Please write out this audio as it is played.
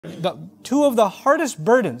Two of the hardest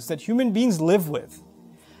burdens that human beings live with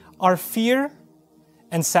are fear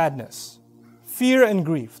and sadness. Fear and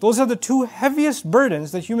grief. Those are the two heaviest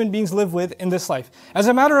burdens that human beings live with in this life. As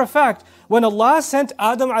a matter of fact, when Allah sent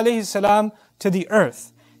Adam alayhi salam to the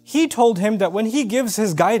earth, He told him that when He gives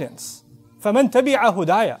His guidance, فَمَنْ تَبِعَ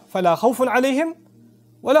هُدَايَ فَلَا خَوْفٌ عَلَيْهِمْ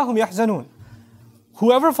وَلَا هُمْ يَحْزَنُونَ.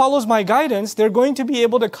 Whoever follows my guidance, they're going to be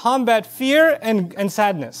able to combat fear and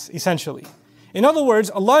sadness, essentially. In other words,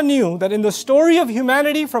 Allah knew that in the story of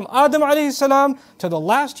humanity from Adam alayhi salam to the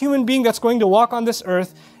last human being that's going to walk on this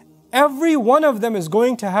earth, every one of them is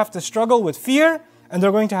going to have to struggle with fear and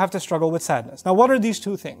they're going to have to struggle with sadness. Now what are these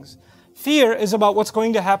two things? Fear is about what's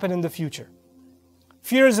going to happen in the future.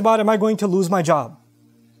 Fear is about, am I going to lose my job?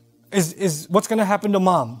 Is what's going to happen to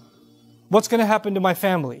mom? What's going to happen to my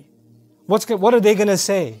family? What are they going to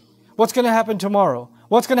say? What's going to happen tomorrow?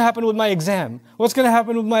 What's going to happen with my exam? What's going to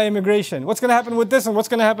happen with my immigration? What's going to happen with this and what's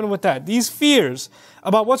going to happen with that? These fears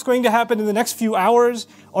about what's going to happen in the next few hours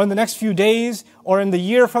or in the next few days or in the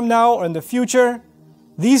year from now or in the future,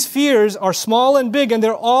 these fears are small and big and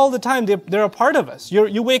they're all the time. They're a part of us.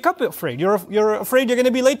 You wake up afraid. You're afraid you're going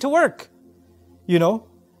to be late to work. You know?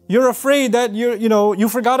 You're afraid that you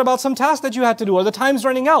forgot about some task that you had to do or the time's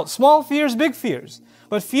running out. Small fears, big fears.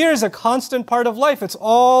 But fear is a constant part of life. It's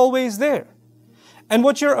always there. And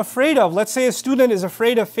what you're afraid of, let's say a student is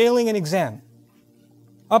afraid of failing an exam.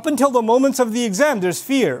 Up until the moments of the exam, there's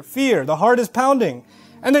fear, the heart is pounding.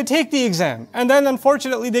 And they take the exam. And then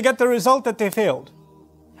unfortunately, they get the result that they failed.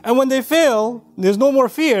 And when they fail, there's no more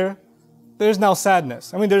fear, there's now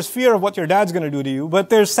sadness. I mean, there's fear of what your dad's going to do to you, but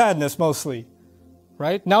there's sadness mostly.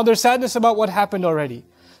 Right? Now there's sadness about what happened already.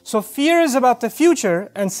 So fear is about the future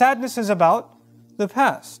and sadness is about the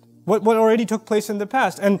past. What already took place in the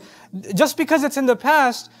past. And just because it's in the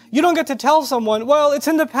past, you don't get to tell someone, well, it's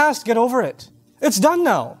in the past, get over it. It's done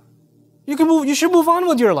now. You should move on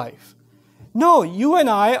with your life. No, you and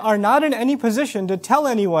I are not in any position to tell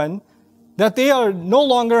anyone that they no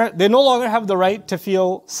longer have the right to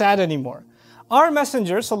feel sad anymore. Our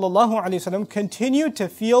Messenger ﷺ continued to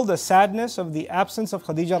feel the sadness of the absence of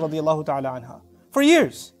Khadija radiallahu ta'ala anha for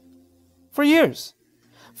years. For years.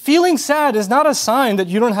 Feeling sad is not a sign that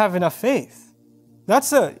you don't have enough faith.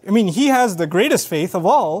 He has the greatest faith of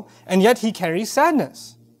all, and yet he carries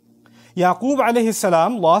sadness. Yaqub alayhi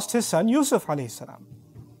salam lost his son Yusuf alayhi salam.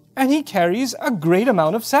 And he carries a great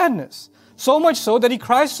amount of sadness. So much so that he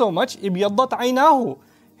cries so much, ibiyaddat aynahu.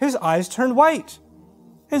 His eyes turned white.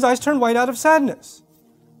 His eyes turned white out of sadness.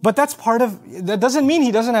 But that doesn't mean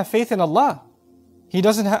he doesn't have faith in Allah. He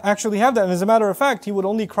doesn't actually have that. And as a matter of fact, he would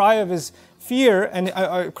only cry of his fear and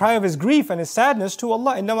cry of his grief and his sadness to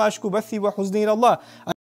Allah. إِنَّمَا أَشْكُو بَثِّي وَحُزْنِي إِلَى اللَّهِ.